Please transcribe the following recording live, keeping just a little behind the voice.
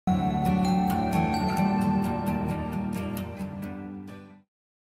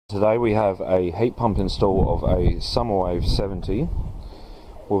Today we have a heat pump install of a Summerwave 70.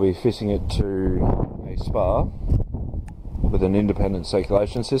 We'll be fitting it to a spa with an independent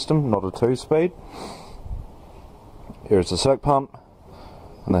circulation system, not a 2-speed. Here is the circ pump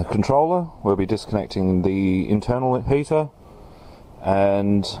and the controller. We'll be disconnecting the internal heater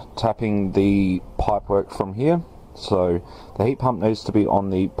and tapping the pipework from here. So the heat pump needs to be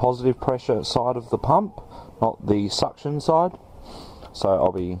on the positive pressure side of the pump, not the suction side. So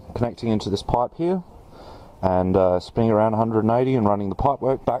I'll be connecting into this pipe here and spinning around 180 and running the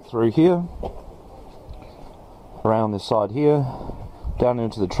pipework back through here, around this side here, down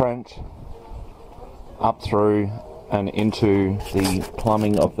into the trench, up through and into the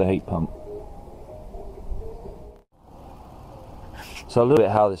plumbing of the heat pump. So a little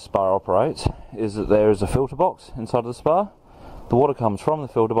bit how this spa operates is that there is a filter box inside of the spa. The water comes from the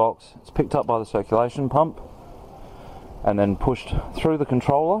filter box, it's picked up by the circulation pump and then pushed through the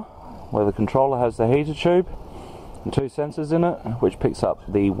controller, where the controller has the heater tube and 2 sensors in it which picks up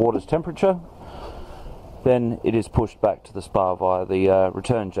the water's temperature. Then it is pushed back to the spa via the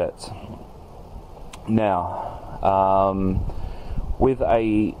return jets. Now, with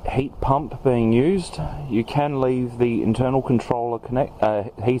a heat pump being used, you can leave the internal controller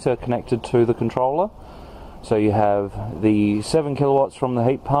heater connected to the controller. So you have the 7 kilowatts from the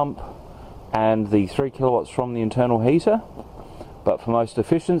heat pump and the 3 kilowatts from the internal heater, but for most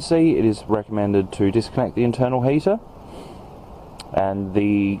efficiency it is recommended to disconnect the internal heater, and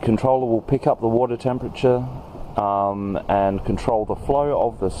the controller will pick up the water temperature and control the flow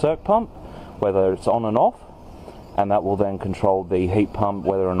of the circ pump, whether it's on and off, and that will then control the heat pump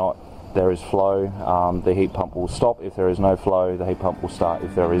whether or not there is flow. The heat pump will stop if there is no flow, the heat pump will start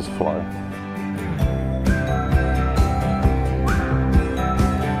if there is flow.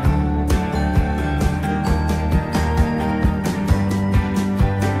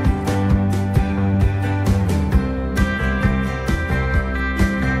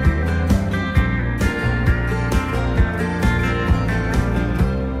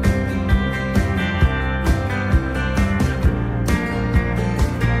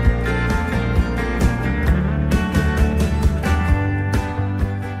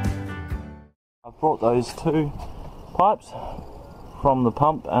 Brought those 2 pipes from the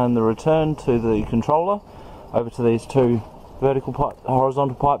pump and the return to the controller over to these 2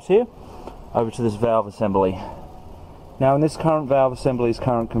 horizontal pipes here, over to this valve assembly. Now in this current valve assembly's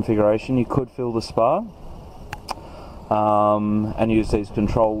current configuration, you could fill the spa and use these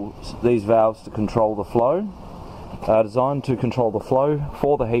valves to control the flow. They are designed to control the flow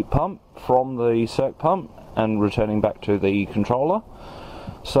for the heat pump from the circ pump and returning back to the controller.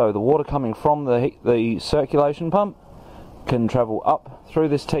 So the water coming from the circulation pump can travel up through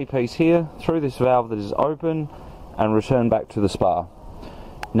this T-piece here, through this valve that is open, and return back to the spa.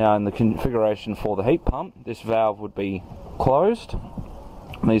 Now in the configuration for the heat pump, this valve would be closed,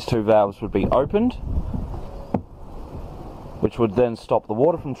 and these 2 valves would be opened, which would then stop the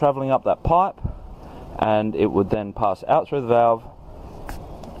water from travelling up that pipe, and it would then pass out through the valve,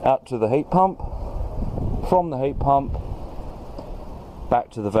 out to the heat pump, from the heat pump, back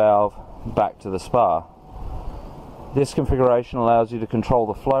to the valve, back to the spa. This configuration allows you to control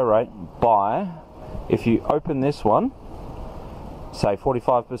the flow rate by, if you open this one, say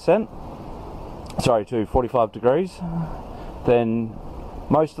 45%, to 45 degrees, then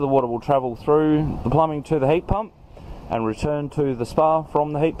most of the water will travel through the plumbing to the heat pump and return to the spa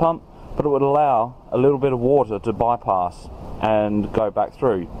from the heat pump, but it would allow a little bit of water to bypass and go back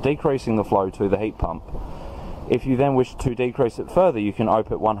through, decreasing the flow to the heat pump. If you then wish to decrease it further, you can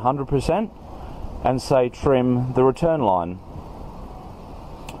open it 100% and say trim the return line.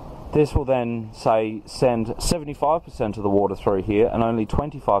 This will then say send 75% of the water through here and only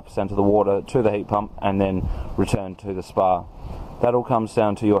 25% of the water to the heat pump, and then return to the spa. That all comes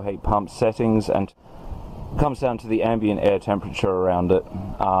down to your heat pump settings and comes down to the ambient air temperature around it.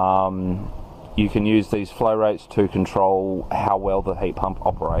 You can use these flow rates to control how well the heat pump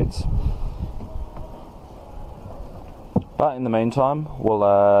operates. But in the meantime, we'll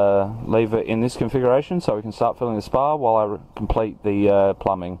leave it in this configuration so we can start filling the spa while I complete the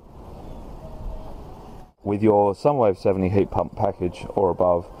plumbing. With your Summerwave 70 heat pump package or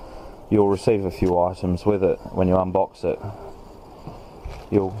above, you'll receive a few items with it when you unbox it.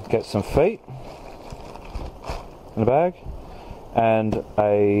 You'll get some feet in a bag, and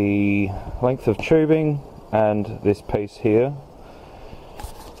a length of tubing, and this piece here.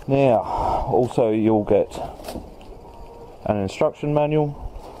 Now, also you'll get an instruction manual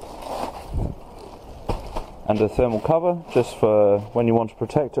and a thermal cover just for when you want to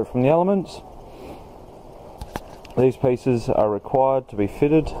protect it from the elements. These pieces are required to be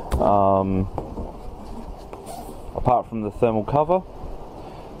fitted, apart from the thermal cover.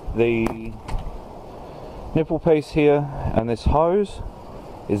 The nipple piece here and this hose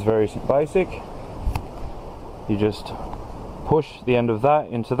is very basic. You just push the end of that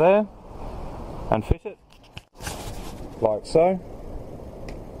into there and fit it like so,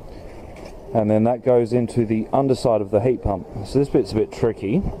 and then that goes into the underside of the heat pump. So this bit's a bit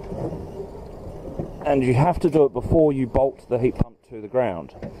tricky, and you have to do it before you bolt the heat pump to the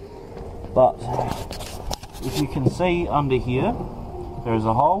ground. But if you can see under here, there is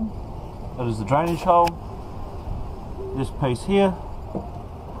a hole. That is the drainage hole. This piece here,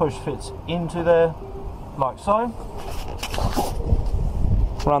 push fits into there like so.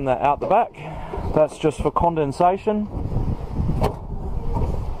 Run that out the back. That's just for condensation.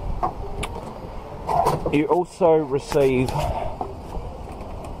 You also receive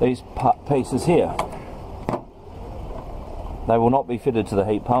these pieces here. They will not be fitted to the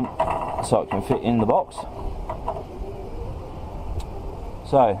heat pump, so it can fit in the box.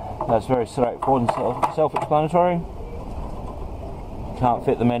 So that's very straightforward and self-explanatory. Can't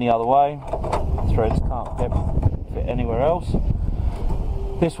fit them any other way. Threads can't fit anywhere else.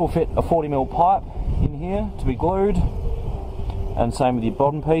 This will fit a 40mm pipe in here to be glued, and same with your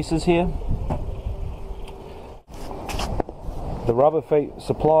bottom pieces here. The rubber feet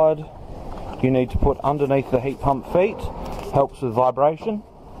supplied, you need to put underneath the heat pump feet. Helps with vibration,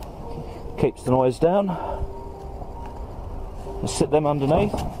 keeps the noise down. Just sit them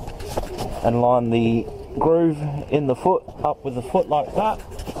underneath and line the groove in the foot up with the foot like that,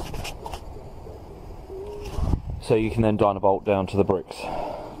 so you can then dynabolt down to the bricks.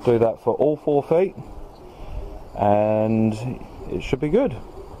 Do that for all 4 feet and it should be good.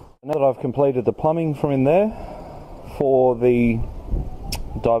 Now that I've completed the plumbing from in there for the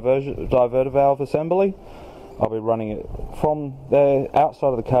diverter valve assembly, I'll be running it from there outside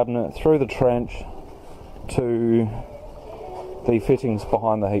of the cabinet through the trench to the fittings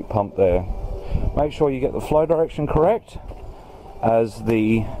behind the heat pump there. Make sure you get the flow direction correct, as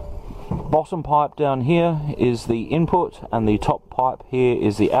the bottom pipe down here is the input and the top pipe here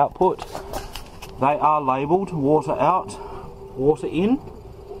is the output. They are labelled water out, water in.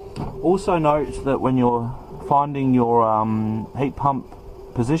 Also note that when you're finding your heat pump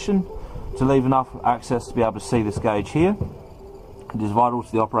position, to leave enough access to be able to see this gauge here. It is vital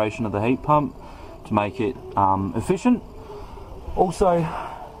to the operation of the heat pump to make it efficient. Also,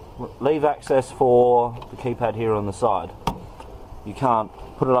 leave access for the keypad here on the side. You can't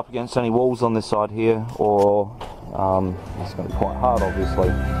put it up against any walls on this side here, or it's going to be quite hard,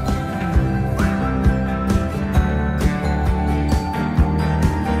 obviously.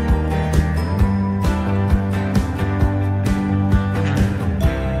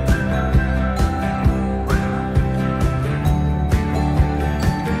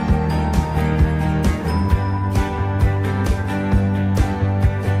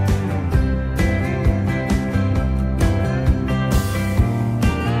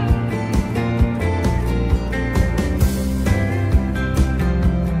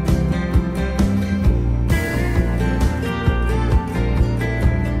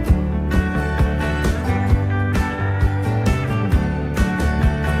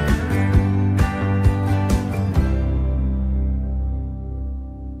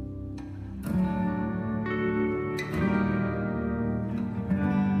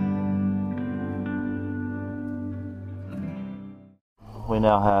 We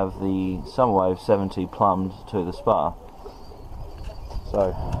now have the Summerwave 70 plumbed to the spa.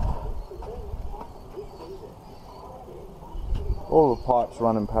 So all the pipes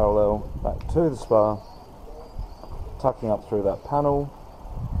run in parallel back to the spa, tucking up through that panel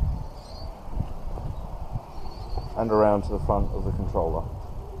and around to the front of the controller.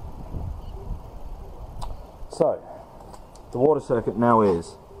 So the water circuit now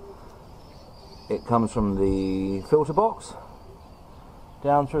is, it comes from the filter box,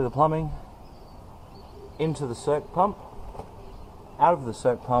 down through the plumbing, into the circ pump, out of the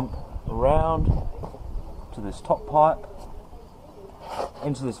circ pump, around to this top pipe,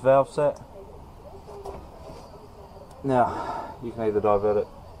 into this valve set. Now you can either divert it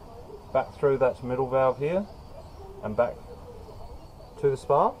back through that middle valve here and back to the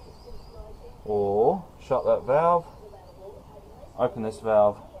spa, or shut that valve, open this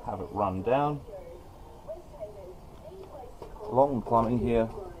valve, have it run down along the plumbing here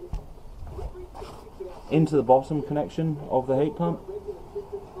into the bottom connection of the heat pump,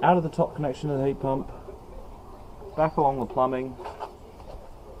 out of the top connection of the heat pump, back along the plumbing,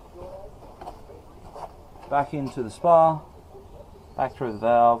 back into the spa, back through the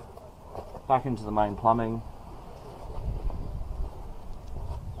valve, back into the main plumbing,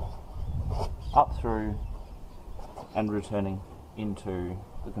 up through and returning into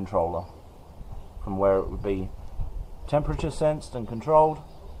the controller, from where it would be temperature sensed and controlled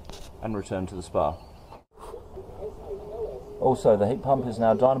and returned to the spa. Also, the heat pump is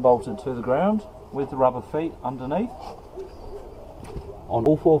now dynabolted to the ground with the rubber feet underneath. On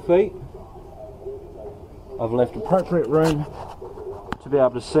all 4 feet, I've left appropriate room to be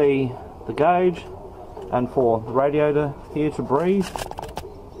able to see the gauge and for the radiator here to breathe.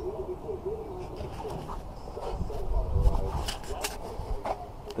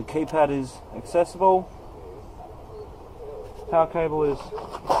 The keypad is accessible. Power cable is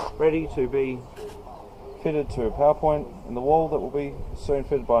ready to be fitted to a power point in the wall that will be soon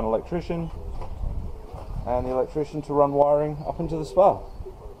fitted by an electrician, and the electrician to run wiring up into the spa.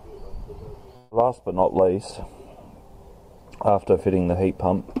 Last but not least, after fitting the heat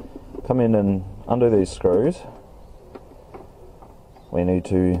pump, come in and undo these screws. We need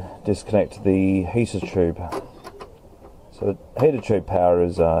to disconnect the heater tube. So the heater tube power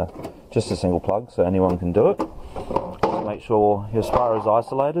is just a single plug, so anyone can do it. Make sure your spa is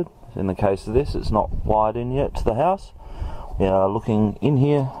isolated. In the case of this, it's not wired in yet to the house. We are looking in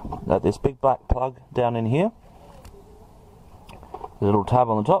here at this big black plug down in here. There's a little tab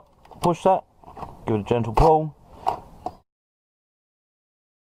on the top. Push that, give it a gentle pull.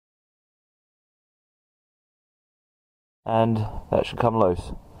 And that should come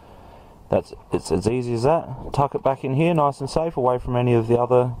loose. It's as easy as that. Tuck it back in here, nice and safe, away from any of the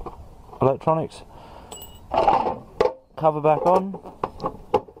other electronics. Cover back on,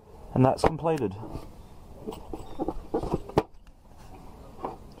 and that's completed.